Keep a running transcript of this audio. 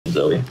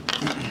Zoe.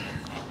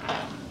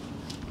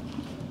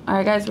 All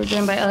right, guys, we're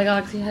joined by LA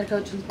Galaxy head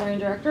coach and sporting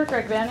director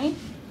Greg Vanney.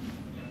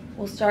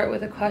 We'll start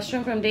with a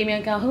question from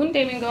Damian Calhoun.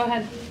 Damian, go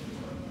ahead.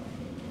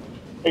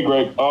 Hey,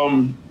 Greg.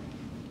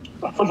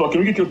 First of all, can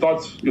we get your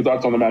thoughts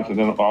on the match, and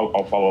then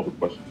I'll follow up with a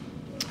question.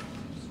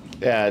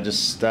 Yeah,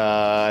 just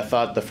I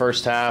thought the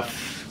first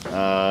half,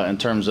 in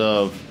terms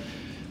of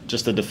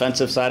just the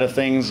defensive side of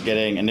things,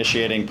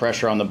 initiating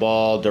pressure on the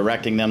ball,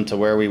 directing them to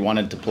where we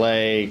wanted to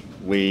play,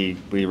 we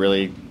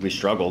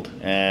struggled,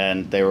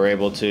 and they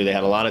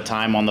had a lot of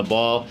time on the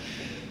ball.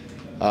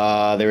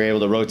 They were able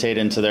to rotate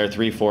into their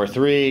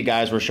 3-4-3.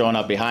 Guys were showing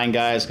up behind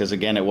guys because,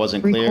 again, it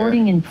wasn't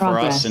clear for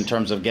us in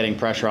terms of getting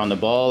pressure on the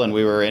ball, and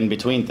we were in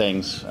between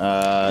things too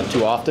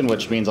often,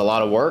 which means a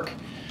lot of work.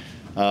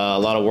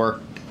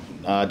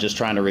 Just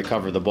trying to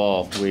recover the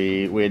ball.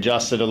 We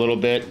adjusted a little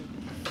bit.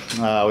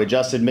 We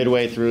adjusted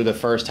midway through the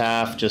first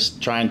half,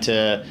 just trying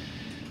to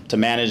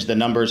manage the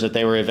numbers that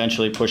they were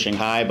eventually pushing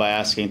high by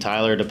asking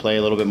Tyler to play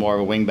a little bit more of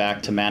a wing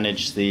back to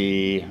manage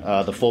the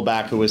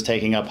fullback who was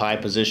taking up high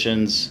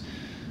positions.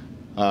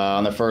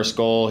 On the first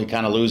goal, he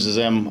kind of loses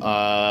him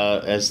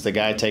as the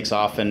guy takes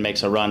off and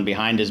makes a run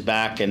behind his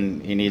back,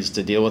 and he needs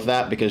to deal with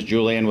that because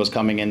Julian was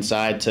coming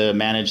inside to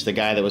manage the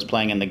guy that was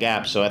playing in the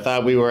gap. So I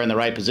thought we were in the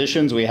right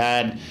positions. We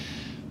had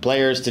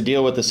players to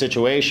deal with the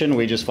situation.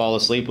 We just fall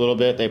asleep a little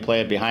bit. They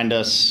play it behind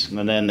us,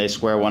 and then they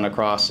square one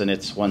across, and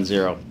it's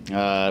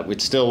 1-0.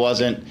 It still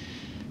wasn't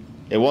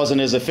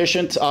as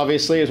efficient,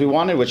 obviously, as we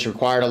wanted, which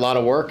required a lot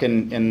of work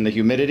in the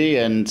humidity,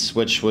 and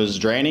which was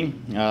draining.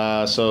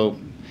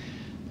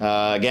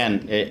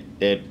 Again,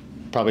 it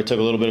probably took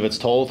a little bit of its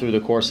toll through the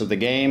course of the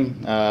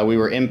game. We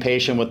were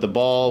impatient with the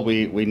ball.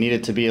 We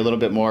needed to be a little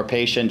bit more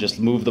patient, just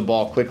move the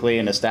ball quickly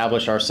and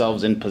establish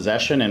ourselves in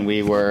possession, and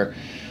we were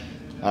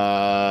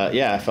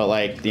I felt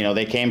like,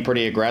 they came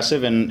pretty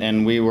aggressive,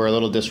 and we were a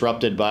little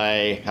disrupted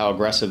by how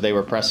aggressive they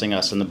were pressing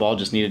us, and the ball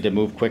just needed to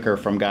move quicker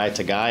from guy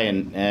to guy,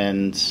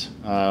 and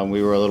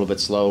we were a little bit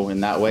slow in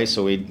that way,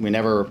 so we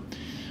never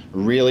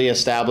really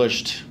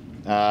established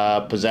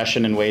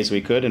possession in ways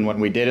we could. And when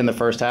we did in the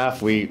first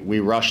half, we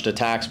rushed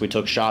attacks. We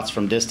took shots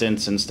from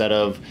distance instead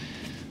of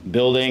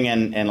building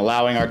and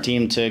allowing our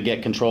team to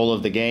get control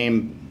of the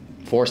game,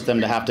 forced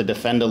them to have to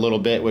defend a little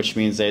bit, which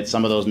means that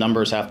some of those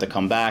numbers have to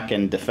come back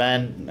and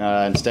defend.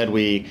 Instead,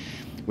 we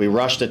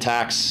rushed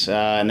attacks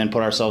and then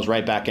put ourselves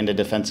right back into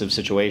defensive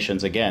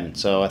situations again.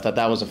 So I thought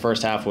that was the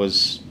first half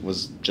was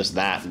just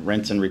that,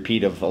 rinse and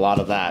repeat of a lot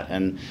of that.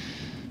 And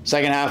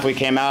second half, we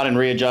came out and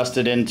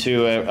readjusted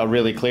into a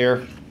really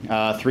clear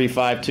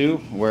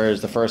 3-5-2,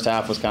 whereas the first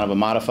half was kind of a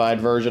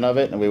modified version of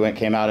it, and we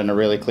came out in a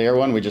really clear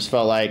one. We just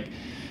felt like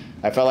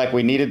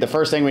the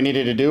first thing we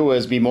needed to do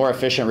was be more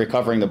efficient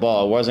recovering the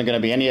ball. It wasn't going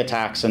to be any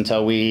attacks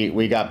until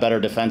we got better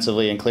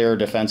defensively and clearer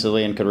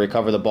defensively and could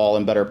recover the ball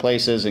in better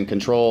places and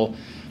control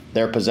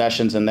their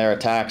possessions and their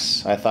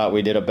attacks. I thought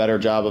we did a better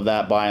job of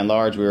that by and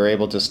large. We were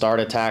able to start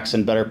attacks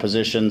in better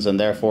positions and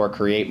therefore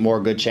create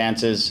more good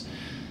chances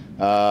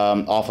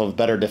off of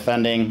better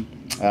defending.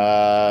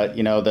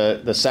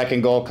 The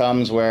second goal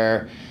comes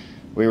where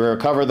we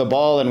recover the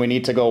ball and we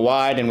need to go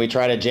wide, and we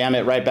try to jam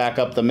it right back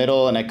up the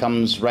middle, and it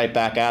comes right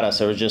back at us.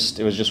 It was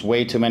just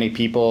way too many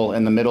people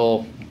in the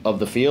middle of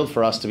the field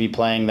for us to be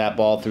playing that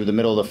ball through the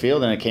middle of the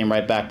field, and it came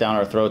right back down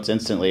our throats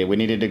instantly. We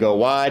needed to go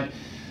wide,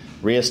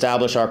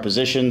 reestablish our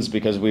positions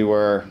because we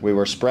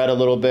were spread a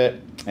little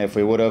bit. If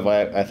we would have,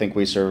 I think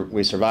we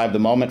survived the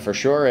moment for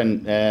sure,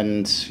 and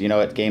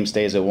game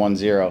stays at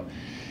 1-0.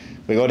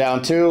 We go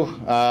down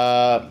 2.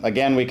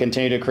 Again, we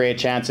continue to create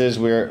chances.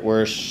 We're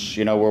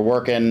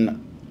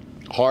working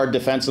hard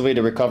defensively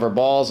to recover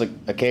balls.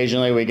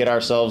 Occasionally, we get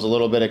ourselves a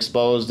little bit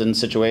exposed in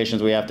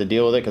situations we have to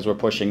deal with it because we're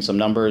pushing some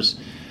numbers.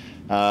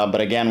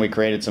 But again, we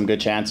created some good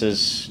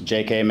chances.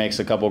 JK makes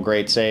a couple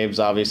great saves,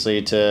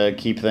 obviously, to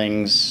keep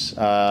things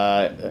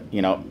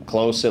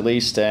close at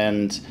least.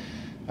 And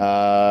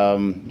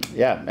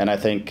and I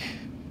think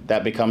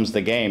that becomes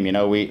the game.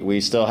 We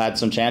still had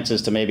some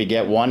chances to maybe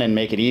get one and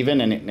make it even,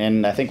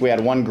 and I think we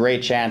had one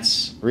great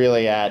chance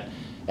really at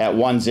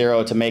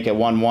 1-0 to make it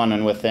 1-1,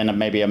 and within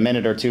maybe a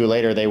minute or two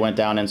later they went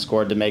down and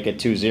scored to make it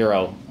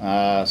 2-0.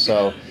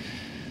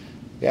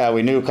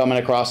 We knew coming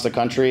across the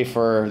country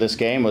for this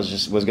game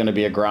was going to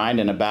be a grind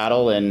and a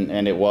battle,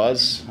 and it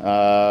was.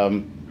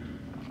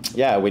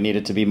 We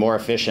needed to be more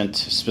efficient,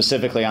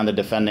 specifically on the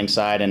defending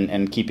side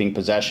and keeping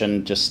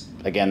possession. Just,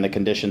 again, the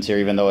conditions here,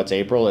 even though it's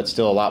April, it's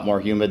still a lot more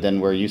humid than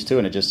we're used to,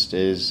 and it just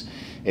is.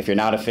 If you're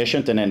not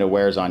efficient, then it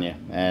wears on you.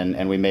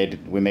 And we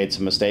made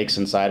some mistakes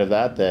inside of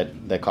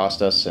that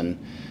cost us, and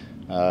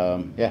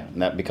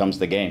that becomes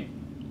the game.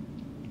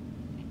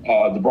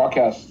 The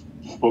broadcast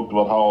spoke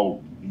about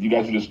how you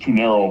guys are just too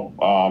narrow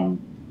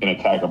in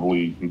attack, I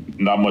believe.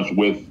 Not much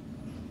width.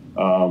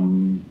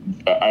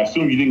 I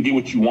assume you didn't get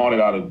what you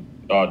wanted out of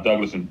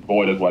Douglas and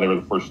Boyd. That's why they were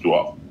the first two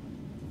off.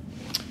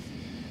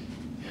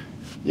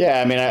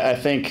 Yeah, I mean, I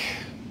think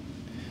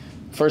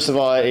first of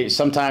all,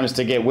 sometimes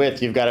to get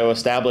width, you've got to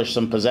establish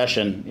some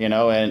possession,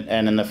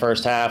 and in the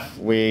first half,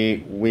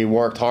 we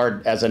worked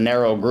hard as a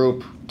narrow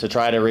group to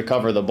try to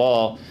recover the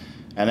ball.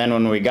 And then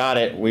when we got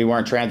it, we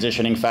weren't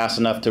transitioning fast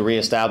enough to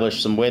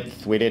reestablish some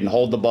width. We didn't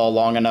hold the ball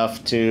long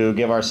enough to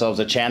give ourselves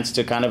a chance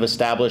to kind of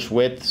establish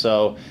width.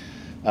 So,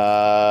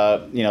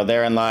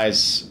 therein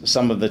lies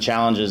some of the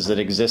challenges that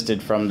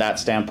existed from that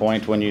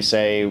standpoint when you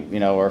say,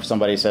 or if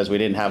somebody says we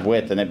didn't have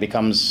width, and it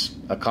becomes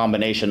a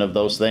combination of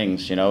those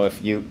things.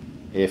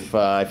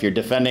 If you're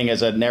defending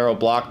as a narrow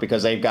block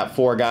because they've got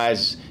 4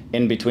 guys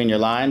in between your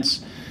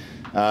lines,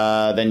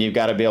 then you've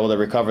got to be able to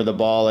recover the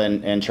ball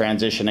and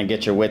transition and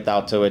get your width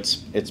out to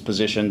its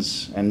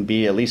positions and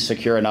be at least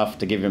secure enough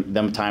to give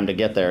them time to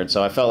get there. And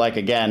so I felt like,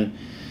 again,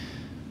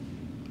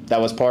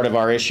 that was part of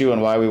our issue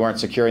and why we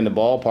weren't securing the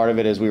ball. Part of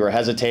it is we were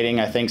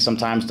hesitating, I think,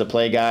 sometimes to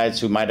play guys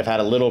who might have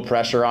had a little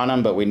pressure on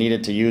them, but we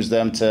needed to use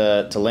them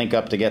to link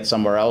up to get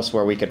somewhere else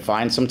where we could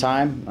find some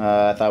time.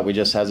 I thought we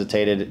just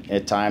hesitated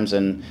at times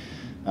and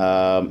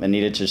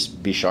needed to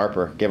just be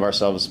sharper, give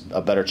ourselves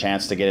a better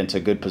chance to get into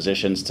good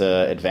positions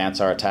to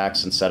advance our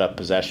attacks and set up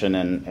possession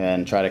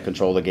and try to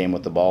control the game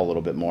with the ball a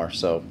little bit more.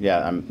 So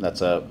yeah,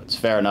 it's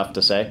fair enough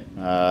to say.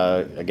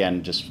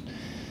 Again, just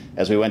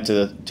as we went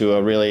to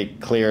a really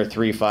clear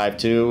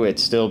 3-5-2, it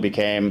still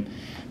became,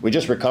 we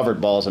just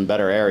recovered balls in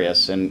better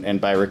areas,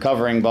 and by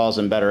recovering balls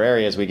in better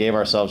areas, we gave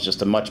ourselves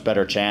just a much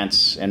better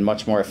chance and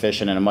much more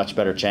efficient and a much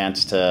better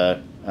chance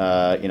to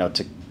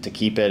to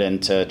keep it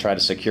and to try to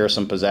secure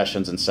some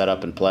possessions and set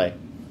up and play.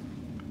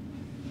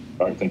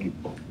 All right, thank you.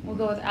 We'll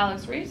go with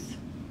Alex Reese.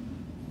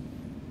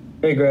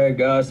 Hey, Greg.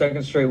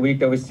 Second straight week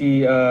that we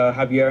see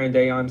Javier and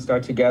Dayon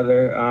start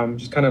together.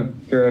 Just kind of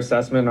your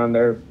assessment on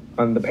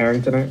the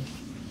pairing tonight.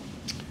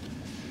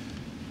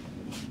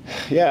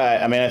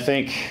 Yeah, I mean, I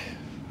think,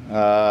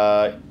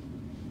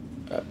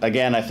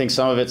 again, I think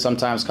some of it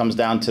sometimes comes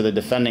down to the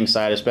defending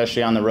side,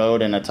 especially on the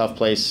road in a tough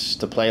place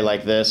to play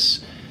like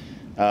this.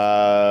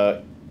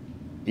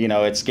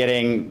 It's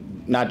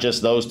getting not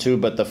just those 2,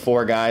 but the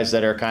 4 guys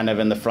that are kind of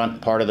in the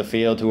front part of the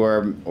field who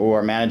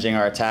are managing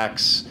our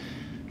attacks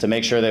to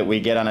make sure that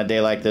we get on a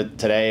day like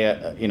today,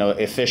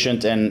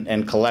 efficient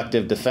and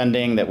collective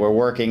defending, that we're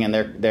working and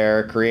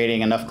they're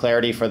creating enough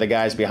clarity for the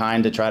guys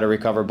behind to try to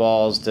recover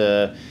balls,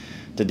 to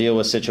deal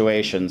with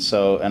situations.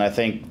 So, and I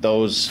think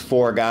those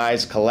 4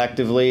 guys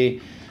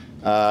collectively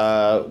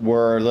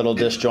were a little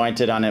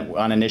disjointed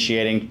on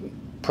initiating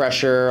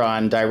pressure,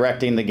 on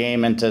directing the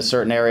game into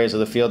certain areas of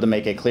the field to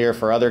make it clear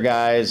for other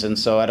guys. And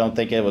so I don't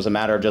think it was a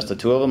matter of just the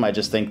 2 of them. I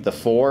just think the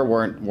 4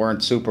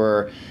 weren't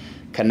super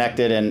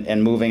connected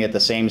and moving at the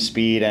same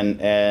speed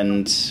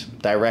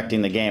and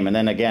directing the game. And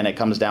then again, it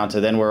comes down to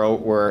then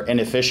we're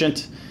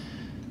inefficient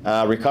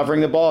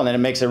recovering the ball, and then it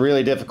makes it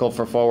really difficult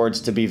for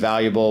forwards to be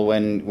valuable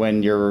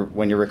when you're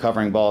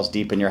recovering balls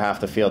deep in your half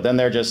the field. Then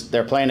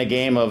they're playing a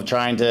game of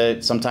trying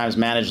to sometimes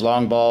manage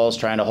long balls,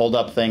 trying to hold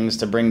up things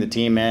to bring the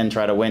team in,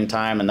 try to win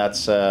time, and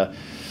that's a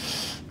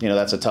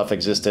tough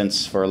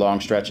existence for long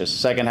stretches.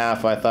 Second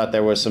half, I thought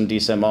there was some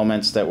decent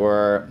moments that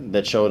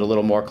showed a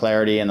little more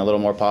clarity and a little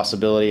more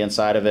possibility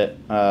inside of it.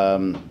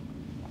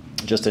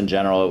 Just in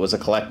general, it was a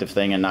collective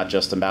thing and not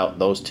just about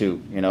those 2,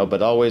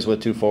 but always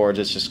with 2 forwards,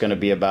 it's just going to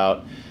be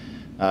about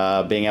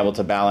being able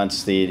to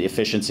balance the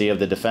efficiency of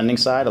the defending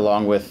side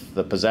along with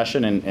the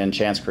possession and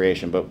chance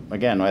creation. But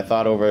again, I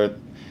thought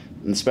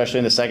especially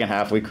in the second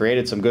half, we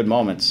created some good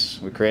moments.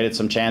 We created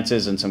some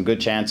chances and some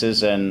good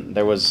chances, and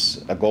there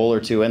was a goal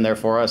or 2 in there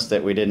for us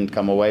that we didn't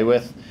come away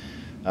with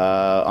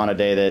on a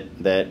day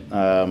that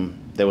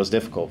was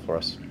difficult for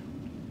us.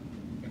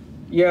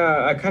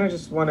 Yeah, I kind of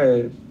just want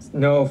to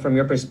know from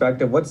your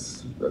perspective,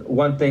 what's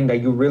one thing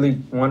that you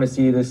really want to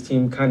see this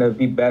team kind of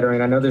be better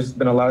in? I know there's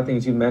been a lot of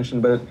things you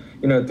mentioned, but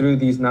through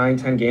these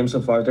 9-10 games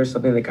so far, there's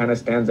something that kind of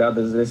stands out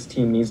that this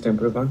team needs to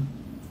improve on?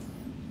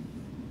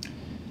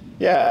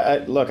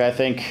 Yeah, look, I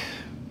think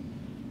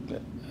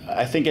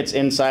it's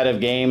inside of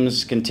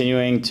games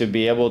continuing to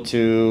be able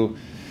to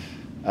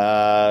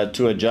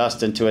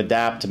adjust and to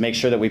adapt, to make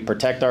sure that we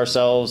protect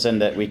ourselves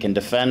and that we can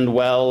defend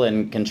well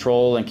and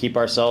control and keep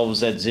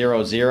ourselves at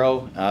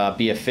 0-0,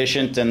 be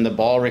efficient in the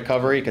ball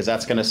recovery, because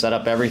that's going to set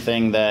up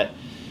everything that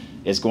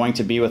is going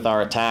to be with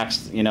our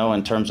attacks,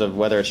 in terms of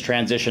whether it's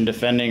transition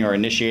defending or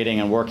initiating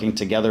and working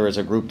together as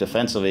a group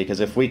defensively. Because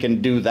if we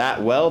can do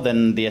that well,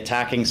 then the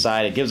attacking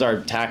side, it gives our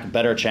attack a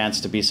better chance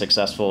to be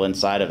successful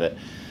inside of it.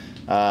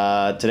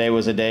 Today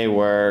was a day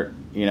where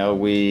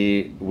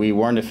we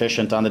weren't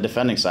efficient on the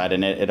defending side,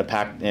 and it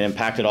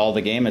impacted all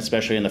the game,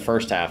 especially in the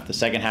first half. The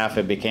second half,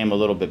 it became a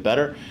little bit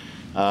better,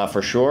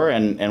 for sure,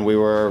 and we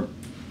were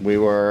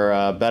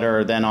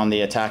better than on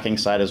the attacking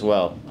side as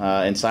well.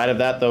 Inside of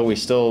that, though, we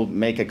still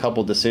make a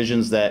couple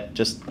decisions that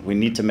we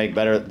need to make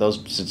better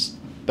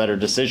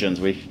decisions.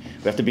 We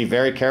have to be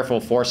very careful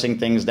forcing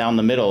things down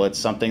the middle. It's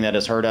something that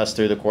has hurt us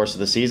through the course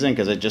of the season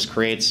because it just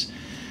creates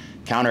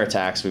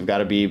counterattacks. We've got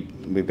to be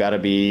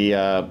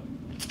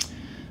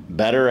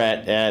better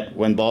at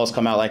when balls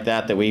come out like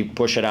that we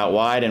push it out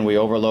wide and we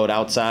overload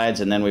outsides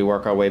and then we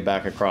work our way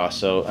back across.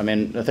 So, I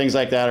mean, things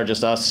like that are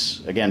just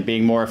us, again,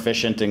 being more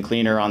efficient and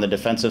cleaner on the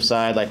defensive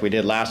side like we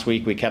did last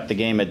week. We kept the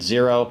game at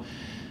 0,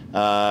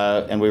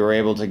 and we were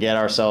able to get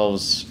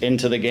ourselves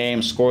into the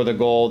game, score the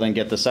goal, then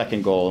get the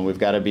second goal. And we've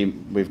got to be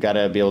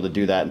able to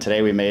do that. And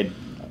today we made,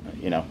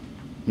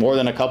 more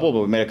than a couple,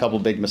 but we made a couple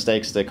big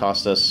mistakes that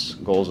cost us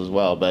goals as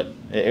well. But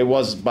it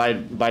was by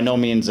no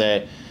means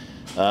a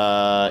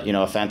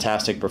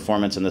fantastic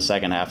performance in the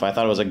second half. I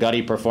thought it was a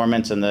gutty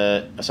performance in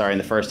the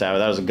first half.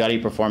 That was a gutty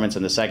performance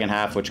in the second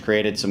half, which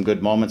created some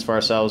good moments for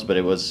ourselves, but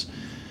it was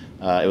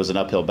an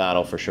uphill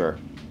battle for sure.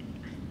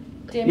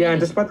 Yeah, and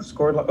despite the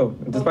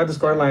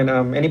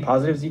scoreline, any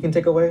positives you can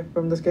take away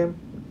from this game?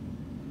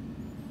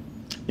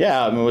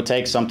 Yeah, I mean, we'll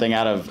take something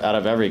out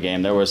of every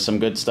game. There was some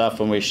good stuff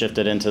when we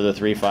shifted into the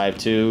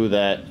 3-5-2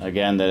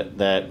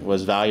 that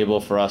was valuable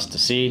for us to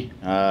see.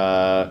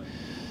 The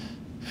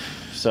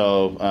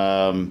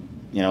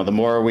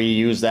more we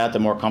use that, the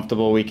more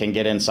comfortable we can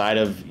get inside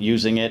of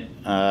using it.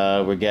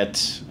 I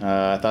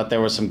thought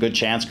there was some good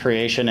chance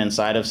creation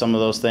inside of some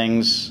of those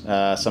things,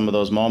 some of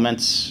those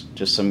moments,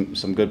 just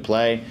some good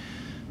play.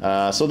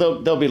 So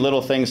there'll be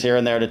little things here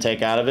and there to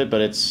take out of it,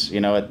 but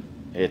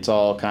it's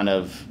all kind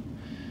of,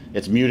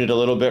 it's muted a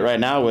little bit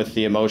right now with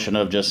the emotion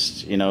of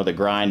just, the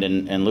grind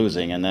and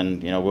losing. And then,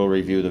 we'll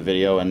review the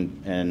video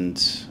and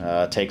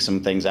take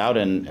some things out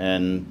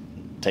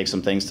and take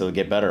some things to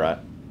get better at.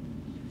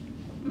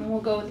 And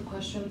we'll go with the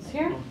questions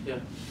here. Yeah.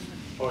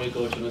 How are you,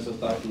 Coach? Mr.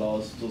 Staff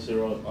lost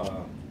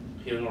 2-0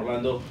 here in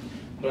Orlando.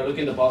 But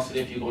looking at the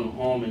positive, you're going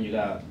home and you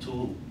got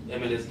 2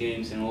 MLS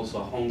games and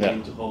also a home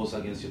game to host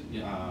against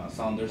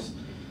Sounders.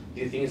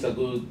 Do you think it's a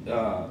good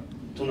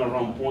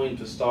turnaround point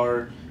to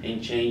start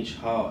and change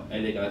how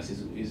LA Galaxy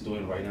is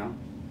doing right now?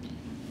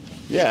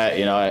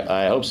 Yeah,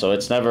 I hope so.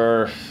 It's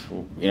never,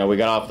 we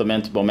got off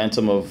the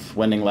momentum of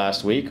winning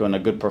last week on a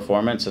good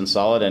performance and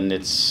solid, and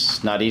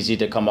it's not easy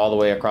to come all the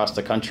way across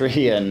the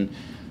country and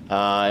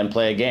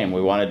play a game.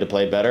 We wanted to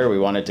play better. We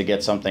wanted to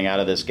get something out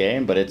of this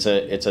game, but this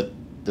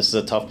is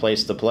a tough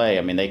place to play.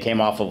 I mean, they came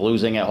off of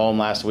losing at home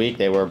last week.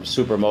 They were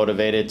super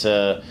motivated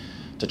to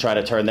try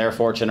to turn their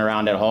fortune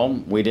around at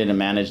home. We didn't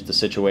manage the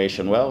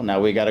situation well. Now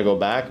we got to go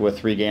back with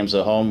 3 games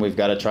at home. We've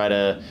got to try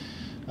to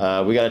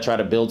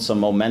build some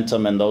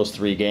momentum in those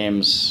 3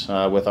 games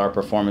with our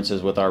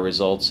performances, with our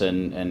results,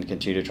 and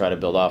continue to try to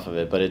build off of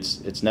it. But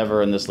it's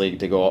never in this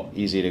league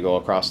easy to go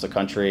across the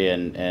country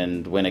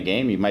and win a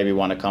game. You maybe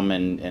want to come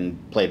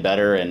and play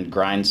better and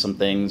grind some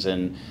things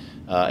and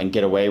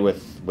get away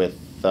with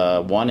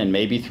 1 and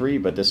maybe 3.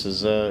 But this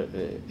is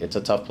it's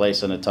a tough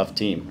place and a tough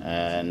team.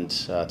 And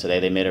today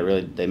they made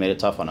it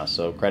tough on us.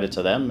 So credit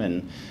to them.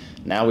 And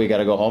now we got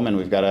to go home and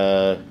we've got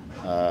to.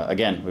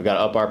 We've got to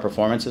up our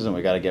performances and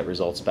we've got to get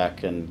results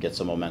back and get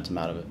some momentum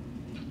out of it.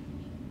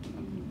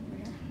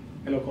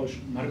 Hello, Coach.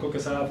 Marco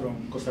Quesada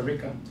from Costa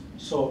Rica.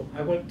 So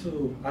I want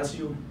to ask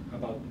you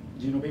about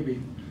Gino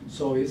Bibi.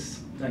 So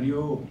he's the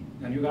new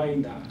guy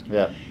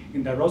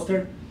in the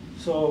roster.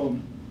 So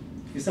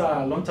it's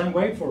a long time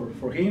wait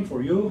for him,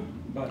 for you.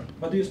 But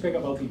what do you expect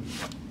about him?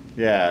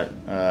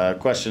 Yeah,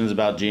 questions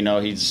about Gino.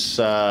 He's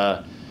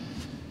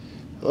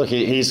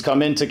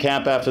come into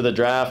camp after the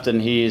draft,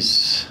 and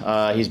he's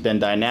been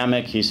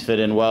dynamic. He's fit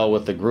in well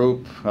with the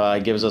group. He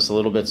gives us a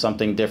little bit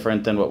something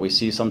different than what we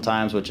see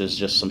sometimes, which is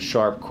just some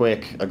sharp,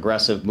 quick,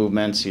 aggressive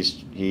movements.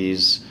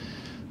 He's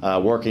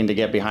working to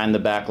get behind the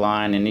back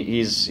line, and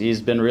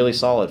he's been really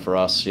solid for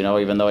us.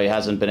 Even though he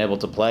hasn't been able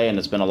to play, and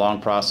it's been a long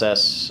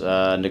process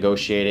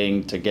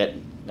negotiating to get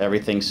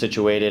everything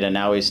situated, and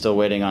now he's still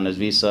waiting on his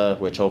visa,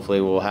 which hopefully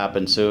will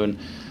happen soon.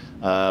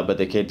 But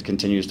the kid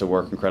continues to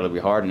work incredibly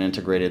hard and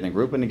integrated in the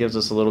group, and it gives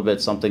us a little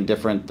bit something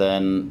different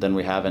than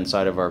we have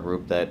inside of our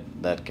group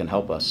that can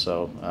help us.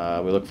 So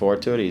we look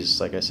forward to it.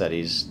 Like I said,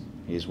 he's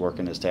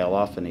working his tail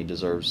off, and he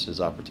deserves his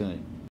opportunity.